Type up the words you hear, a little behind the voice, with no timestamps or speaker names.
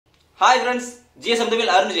Hi friends,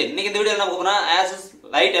 gsmcomtech arunje. இன்னைக்கு இந்த வீடியோல நம்ம போறோம்னா Asus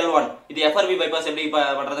Lite L1 இது FRB bypass எப்படி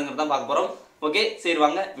பண்றதுங்கறத தான் பார்க்க போறோம். ஓகே, சரி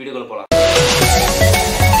வாங்க வீடியோக்குள்ள போலாம்.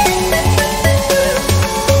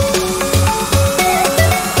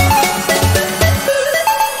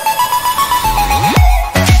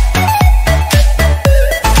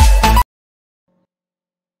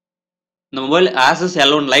 இந்த மொபைல் Asus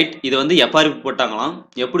L1 Lite இது வந்து FRB போட்டாங்களாம்.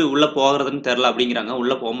 எப்படி உள்ள போகிறதுன்னு தெரியல அப்படிங்கறாங்க.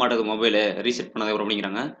 உள்ள போக மாட்டேங்குது மொபைல் ரீசெட் பண்ணதுக்கு அப்புறம்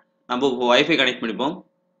அப்படிங்கறாங்க. நம்ம வைஃபை கனெக்ட் பண்ணிப்போம்.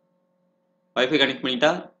 வைஃபை கனெக்ட்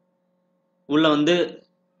பண்ணிட்டா உள்ள வந்து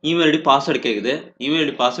இமெயில் ஐடி பாஸ்வேர்டு கேக்குது. இமெயில்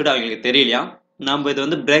ஐடி பாஸ்வேர்டு அவங்களுக்கு தெரியலையா. நாம இத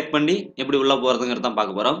வந்து பிரேக் பண்ணி எப்படி உள்ள போறதுங்கறத தான்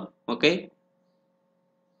பார்க்க போறோம். ஓகே.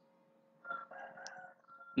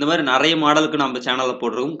 இந்த மாதிரி நிறைய மாடலுக்கு நம்ம சேனல்ல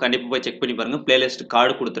போட்டுருக்கோம். கண்டிப்பா போய் செக் பண்ணி பாருங்க. பிளேலிஸ்ட்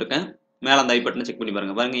கார்டு கொடுத்திருக்கேன். மேல அந்த ஐ பட்டனை செக் பண்ணி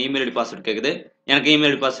பாருங்க. பாருங்க இமெயில் ஐடி பாஸ்வேர்டு கேக்குது. எனக்கு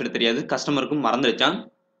இமெயில் ஐடி பாஸ்வேர்டு தெரியாது. கஸ்டமருக்கும் மறந்துடுச்சான்.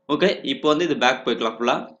 ஓகே, இப்போ வந்து இது பேக் போய்க்கலாம்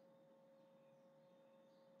ஃபுல்லா.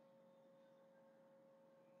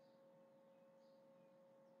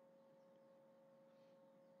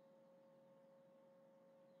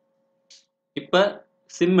 இப்ப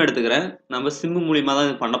சிம் எடுத்துக்கிறேன். நம்ம சிம் மூலமா தான்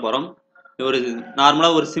இது பண்ண போறோம். ஒரு நார்மலா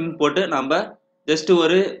ஒரு சிம் போட்டு நம்ம ஜஸ்ட்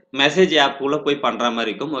ஒரு மெசேஜ் ஆப் உள்ள போய் பண்ற மாதிரி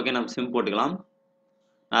இருக்கும். ஓகே, நம்ம சிம் போட்டுக்கலாம்.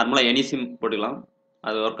 நார்மலா எனி சிம் போட்டுக்கலாம்.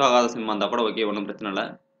 அது ஒர்க் ஆகாத சிம் வந்தா கூட ஓகே, ஒன்றும் பிரச்சனை இல்லை.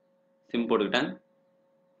 சிம் போட்டுக்கிட்டேன்.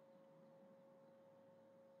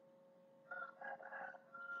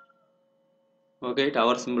 ஓகே,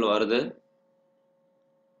 டவர் சிம்பிள் வருது.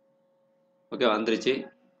 ஓகே, வந்துருச்சு.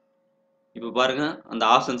 இப்போ பாருங்க அந்த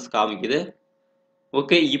ஆப்ஷன்ஸ் காமிக்குது.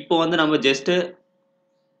 ஓகே, இப்போ வந்து நம்ம ஜஸ்ட்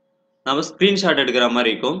நம்ம ஸ்கிரீன்ஷாட் எடுக்கிற மாதிரி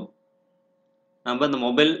இருக்கும். நம்ம இந்த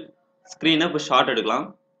மொபைல் ஸ்கிரீனை இப்போ ஷாட் எடுக்கலாம்.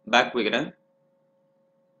 பேக் போய்க்கிறேன்.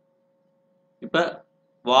 இப்போ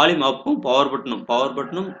வால்யூம் அப்பும் power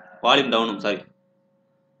பட்டனும் volume டவுனும்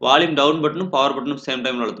volume down பட்டனும் power பட்டனும் same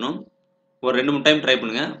டைம்ல அழுத்தணும். ஒரு 2-3 டைம் ட்ரை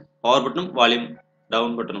பண்ணுங்க. பவர் பட்டனும் வால்யூம்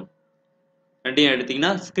டவுன் பட்டனும் ரெண்டையும்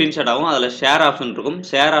எடுத்தீங்கன்னா ஸ்கிரீன்ஷாட் ஆகும். அதில் ஷேர் ஆப்ஷன் இருக்கும்.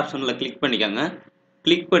 ஷேர் ஆப்ஷனில் கிளிக் பண்ணிக்கோங்க.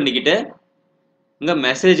 கிளிக் பண்ணிக்கிட்டு இங்கே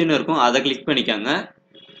மெசேஜ்னு இருக்கும். அதை கிளிக் பண்ணிக்கோங்க.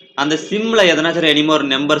 அந்த சிம்மில் எதனாச்சும் எனிமோர்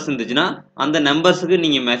நம்பர்ஸ் இருந்துச்சுன்னா அந்த நம்பர்ஸுக்கு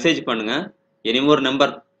நீங்கள் மெசேஜ் பண்ணுங்க. எனிமோர்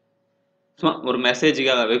நம்பர் சும்மா ஒரு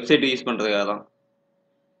மெசேஜுக்காக, வெப்சைட் யூஸ் பண்ணுறதுக்காக தான்.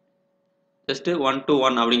 ஜஸ்ட்டு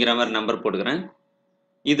 121 அப்படிங்கிற மாதிரி நம்பர் போட்டுக்கிறேன்.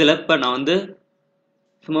 இதில் இப்போ நான் வந்து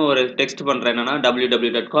சும்மா ஒரு டெக்ஸ்ட் பண்ணுறேன். என்னன்னா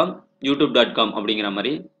www.com youtube.com அப்படிங்கிற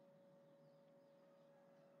மாதிரி.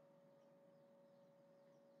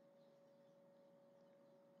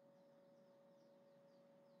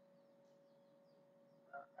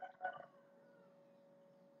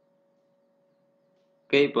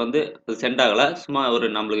 ஓகே, இப்போ வந்து அது சென்ட் ஆகலை. சும்மா ஒரு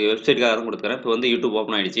நம்மளுக்கு வெப்சைட்டுக்காக தான் கொடுத்துக்கிறேன். இப்போ வந்து யூடியூப்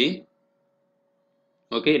ஓப்பன் ஆகிடுச்சு.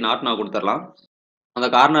 ஓகே, நாட் நான் கொடுத்துடலாம். அந்த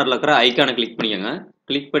கார்னரில் இருக்கிற ஐக்கானை கிளிக் பண்ணிக்கோங்க.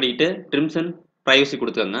 கிளிக் பண்ணிவிட்டு ட்ரிம்ஸ் அண்ட் ப்ரைவசி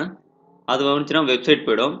கொடுத்துக்கோங்க. அது வந்துச்சுன்னா வெப்சைட்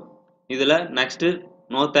போயிடும். இதில் நெக்ஸ்ட்டு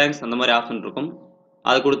நோ தேங்க்ஸ் அந்த மாதிரி ஆப்ஷன் இருக்கும்.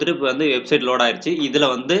 அதை கொடுத்துட்டு இப்போ வந்து வெப்சைட் லோட் ஆயிடுச்சு.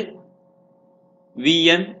 இதில் வந்து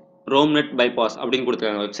VN ரோம்நெட் பைபாஸ் அப்படின்னு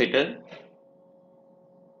கொடுத்துருக்காங்க வெப்சைட்டு.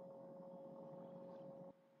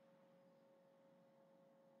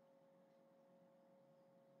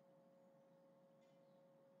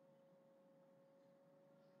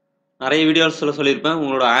 நிறைய வீடியோஸில் சொல்லியிருப்பேன்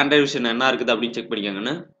உங்களோட ஆண்ட்ராய்டு விஷன் என்ன இருக்குது அப்படின்னு செக்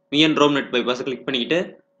பண்ணிக்கோங்கன்னு. VN ரோம்நெட் பைபாஸை கிளிக் பண்ணிக்கிட்டு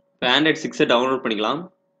இப்போ ஆண்ட்ராய்டு 6 டவுன்லோட் பண்ணிக்கலாம்.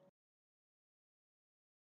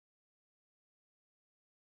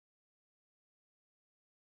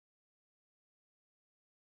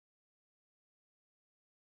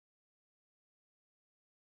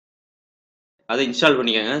 அதை இன்ஸ்டால்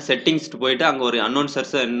பண்ணிக்கோங்க. செட்டிங்ஸ் போயிட்டு அங்கே ஒரு அன்னோன்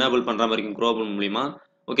சர்ச்சை எனேபிள் பண்ணுற மாதிரி இருக்கும் குரோம் மூலிமா.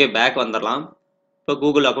 ஓகே, பேக் வந்துடலாம். இப்போ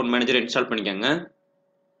கூகுள் அக்கௌண்ட் மேனேஜர் இன்ஸ்டால் பண்ணிக்கோங்க.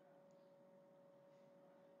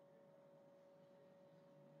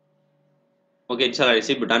 ஓகே, இன்ஸ்டால்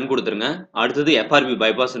ஆகிடுச்சு. இப்போ டன் கொடுத்துருங்க. அடுத்தது FRB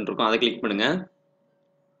பைபாஸ் இருக்கும். அதை கிளிக் பண்ணுங்க.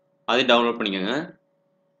 அதையும் டவுன்லோட் பண்ணிக்கோங்க.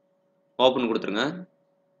 ஓப்பன் கொடுத்துருங்க.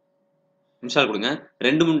 இன்ஸ்டால் கொடுங்க.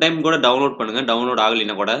 2-3 டைம் கூட டவுன்லோட் பண்ணுங்க. டவுன்லோட்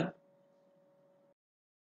ஆகலைன்னா கூட.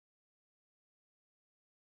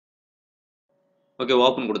 ஓகே,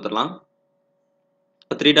 ஓப்பன் கொடுத்துடலாம்.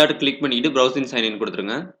 இப்போ 3 டாட் கிளிக் பண்ணிக்கிட்டு ப்ரௌசிங் சைன்இன்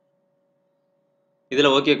கொடுத்துருங்க.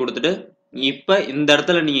 இதில் ஓகே கொடுத்துட்டு இப்போ இந்த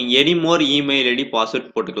இடத்துல நீங்கள் எனிமோர் இமெயில் ஐடி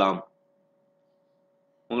பாஸ்வேர்ட் போட்டுக்கலாம்.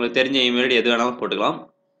 உங்களுக்கு தெரிஞ்ச இமெயில் ஐடி எது வேணாலும் போட்டுக்கலாம்.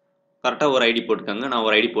 கரெக்டாக ஒரு ஐடி போட்டுக்கோங்க. நான்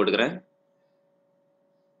ஒரு ஐடி போட்டுக்கிறேன்.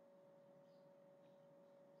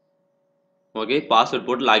 ஓகே, பாஸ்வேர்ட்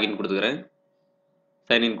போட்டு லாகின் கொடுத்துக்கிறேன்.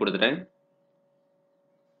 சைன்இன் கொடுத்துட்டேன்.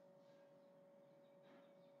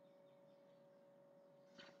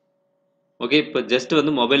 ஓகே, இப்போ ஜஸ்ட்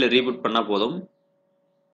வந்து மொபைலை ரீபூட் பண்ணால் போதும்.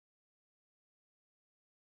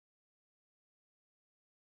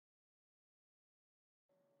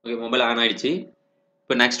 ஓகே, மொபைல் ஆன் ஆயிடுச்சு.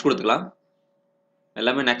 இப்போ நெக்ஸ்ட் கொடுத்துக்கலாம்.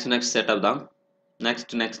 எல்லாமே நெக்ஸ்ட் செட்டப் தான்.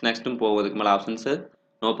 நெக்ஸ்ட்டும் போகுதுக்கு மேலே ஆப்ஷன்ஸு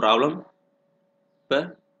நோ ப்ராப்ளம். இப்போ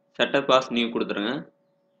செட்டப் பாஸ் நியூ கொடுத்துருங்க.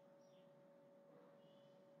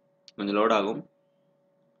 கொஞ்சம் லோட் ஆகும்.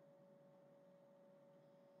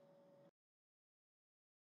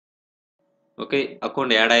 ஓகே,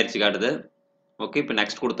 அக்கௌண்ட் ஆட் ஆயிடுச்சு காட்டுது. ஓகே, இப்போ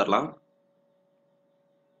நெக்ஸ்ட் கொடுத்துடலாம்.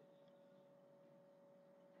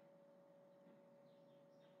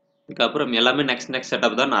 இதுக்கப்புறம் எல்லாமே நெக்ஸ்ட்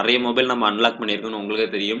செட்டப் தான். நிறைய மொபைல் நம்ம அன்லாக் பண்ணியிருக்கணும். உங்களுக்கே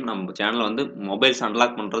தெரியும், நம்ம சேனல் வந்து மொபைல்ஸ்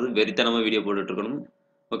அன்லாக் பண்ணுறது வெறித்தனமாக வீடியோ போட்டுட்ருக்கணும்.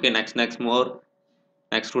 ஓகே, நெக்ஸ்ட் மோர்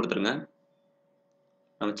நெக்ஸ்ட் கொடுத்துருங்க.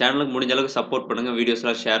 நம்ம சேனலுக்கு முடிஞ்ச அளவுக்கு சப்போர்ட் பண்ணுங்கள்,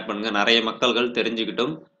 வீடியோஸ்லாம் ஷேர் பண்ணுங்கள், நிறைய மக்கள்கள்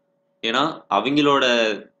தெரிஞ்சுக்கிட்டும். ஏன்னா அவங்களோட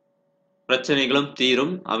பிரச்சனைகளும்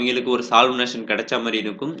தீரும், அவங்களுக்கு ஒரு சால்வனேஷன் கிடைச்ச மாதிரி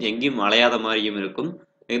இருக்கும், எங்கேயும் அலையாத மாதிரியும் இருக்கும்,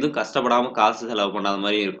 எதுவும் கஷ்டப்படாமல் காசு செலவு பண்ணாத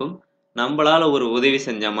மாதிரி இருக்கும், நம்மளால ஒரு உதவி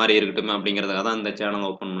செஞ்ச மாதிரி இருக்கட்டும் அப்படிங்கிறதுக்காக தான் இந்த சேனல்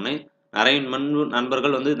ஓப்பன் பண்ணேன். நிறைய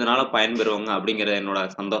நண்பர்கள் வந்து இதனால பயன்பெறுவாங்க அப்படிங்கிறது என்னோட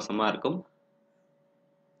சந்தோஷமா இருக்கும்.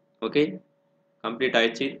 ஓகே, கம்ப்ளீட்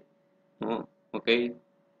ஆயிடுச்சு. ஓகே,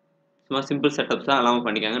 சும்மா சிம்பிள் செட்டப்ஸ் தான், எல்லாமே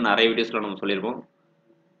பண்ணிக்காங்க. நிறைய வீடியோஸில் நம்ம சொல்லியிருப்போம்.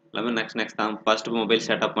 எல்லாமே நெக்ஸ்ட் தான். ஃபர்ஸ்ட் மொபைல்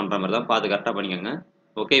செட்டப் பண்ணுற மாதிரி தான், பார்த்து கரெக்டாக பண்ணிக்கோங்க.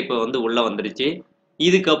 ஓகே, இப்போ வந்து உள்ளே வந்துடுச்சு.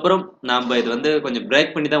 இதுக்கப்புறம் நாம் இது வந்து கொஞ்சம்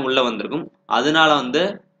பிரேக் பண்ணி தான் உள்ளே வந்திருக்கும். அதனால வந்து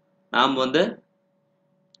நாம் வந்து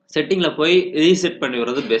செட்டிங்கில் போய் ரீசெட் பண்ணி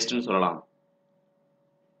வர்றது பெஸ்ட்டுன்னு சொல்லலாம்.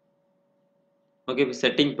 ஓகே, இப்போ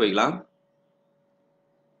செட்டிங் போய்க்கலாம்.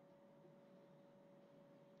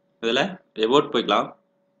 இதில் எபோட் போய்க்கலாம்.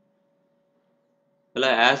 இதில்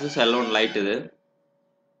Asus L1 Lite இது.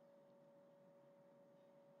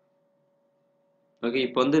 ஓகே,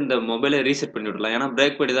 இப்போ வந்து இந்த மொபைலை ரீசெட் பண்ணி விடலாம். ஏன்னா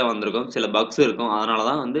பிரேக் பண்ணி தான் வந்திருக்கும், சில பக்ஸ் இருக்கும், அதனால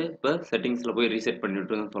தான் வந்து இப்போ செட்டிங்ஸில் போய் ரீசெட் பண்ணி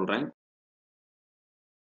விட்டுருங்கன்னு சொல்கிறேன்.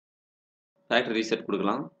 ஃபேக்டரி ரீசெட்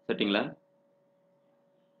கொடுக்கலாம் செட்டிங்கில்.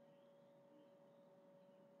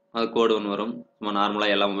 அது கோடு ஒன்று வரும், சும்மா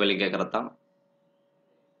நார்மலாக எல்லா மொபைலையும் கேட்குறது தான்.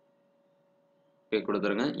 ஓகே,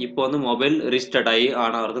 கொடுத்துருங்க. இப்போ வந்து மொபைல் ரீஸ்டார்ட் ஆகி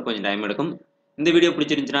ஆன் ஆகிறதுக்கு கொஞ்சம் டைம் எடுக்கும். இந்த வீடியோ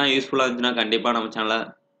பிடிச்சிருந்துச்சுன்னா, யூஸ்ஃபுல்லாக இருந்துச்சுன்னா கண்டிப்பாக நம்ம சேனலை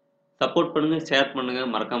சப்போர்ட் பண்ணுங்கள், ஷேர் பண்ணுங்கள்,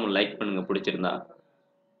 மறக்காமல் லைக் பண்ணுங்கள் பிடிச்சிருந்தா.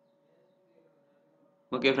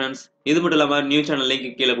 ஓகே ஃப்ரெண்ட்ஸ், இது மட்டும் இல்லாமல் நியூ சேனல் லிங்க்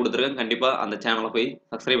கீழே கொடுத்துருக்கேன். கண்டிப்பாக அந்த சேனலை போய்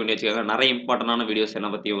சப்ஸ்கிரைப் பண்ணி வச்சுக்கோங்க. நிறைய இம்பார்ட்டண்டான வீடியோஸ் என்ன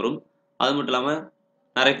பற்றி வரும். அது மட்டும் இல்லாமல்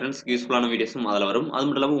நிறைய ஃப்ரெண்ட்ஸ்க்கு யூஸ்ஃபுல்லான வீடியோஸும் அதில் வரும். அது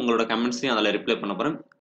மட்டும் இல்லாமல் உங்களோட கமெண்ட்ஸையும் அதில் ரிப்ளை பண்ண போகிறேன்.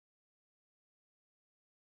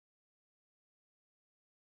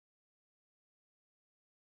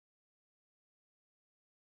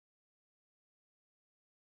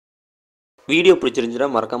 வீடியோ பிடிச்சிருந்துச்சுன்னா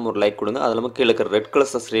மறக்காம ஒரு லைக் கொடுங்க. அது இல்லாமல் கீழே இருக்கிற ரெட் கலர்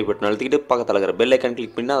சப்ஸ்கிரைப் பட்டன் அழுத்திக்கிட்டு பக்கத்தில் இருக்கிற பெல் ஐக்கான்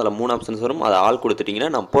கிளிக் பண்ணி அதில் 3 ஆப்ஷன்ஸ் வரும். அதை ஆல் கொடுத்துட்டீங்கன்னா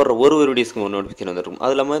நான் போடுற ஒரு வீடியோஸ்க்கு ஒரு நோட்டிஃபிகேஷன் வந்துருக்கும்.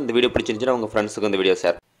 அது இல்லாமல் இந்த வீடியோ பிடிச்சிருந்துச்சுன்னா உங்கள் ஃப்ரெண்ட்ஸுக்கு இந்த வீடியோ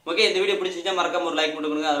ஷேர். ஓகே, இந்த வீடியோ பிடிச்சிருந்தா மறக்காம ஒரு லைக்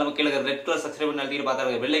கொடுங்க. அது இல்லாமல் கீழே இருக்கிற ரெட் கலர் சப்ஸ்கிரைப் பட்டன் அழுத்திக்கிட்டு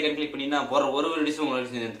பக்கத்தில் பெல் ஐக்கான் கிளிக் பண்ணி நான் போடுற ஒரு வீடியோஸும்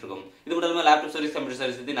உங்களுக்கு வந்துருக்கும். இது மட்டும் இல்லாமல் லேப்டாப் சர்வீஸ், கம்ப்யூட்டர்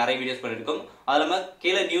சர்வீஸ் பற்றி நிறைய வீடியோஸ் பண்ணியிருக்கோம். அது இல்லாமல்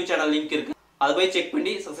கீழே நியூ சேனல் லிங்க் இருக்குது, அதை போய் செக்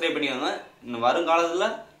பண்ணி சப்ஸ்கிரைப் பண்ணிக்கோங்க. வருங்காலத்தில்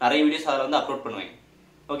நிறைய வீடியோஸ் அதில் வந்து அப்லோட் பண்ணுவேன்.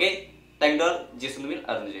 Okay, thank you all.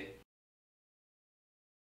 gsmcomtech.